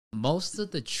most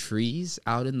of the trees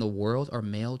out in the world are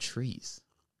male trees,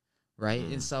 right?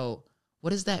 And so what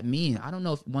does that mean? I don't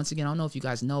know if, once again, I don't know if you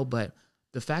guys know, but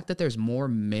the fact that there's more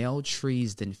male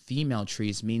trees than female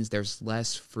trees means there's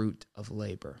less fruit of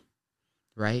labor,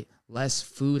 right? Less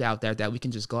food out there that we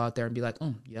can just go out there and be like,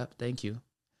 oh, yep, thank you.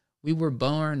 We were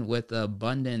born with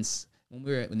abundance. When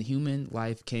the human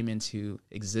life came into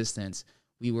existence,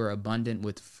 we were abundant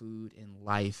with food and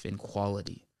life and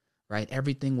quality, right?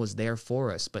 Everything was there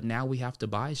for us, but now we have to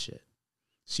buy shit.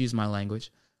 Excuse my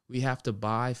language. We have to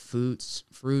buy fruits,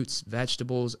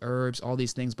 vegetables, herbs, all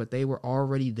these things, but they were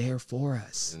already there for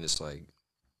us. And it's like,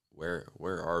 where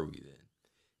are we then?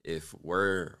 If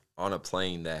we're on a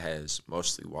plane that has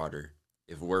mostly water,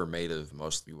 if we're made of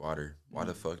mostly water, why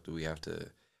the fuck do we have to?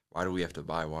 Why do we have to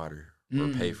buy water or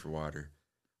pay for water,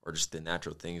 or just the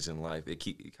natural things in life?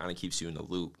 It kind of keeps you in the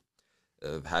loop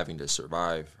of having to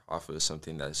survive off of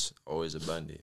something that's always abundant.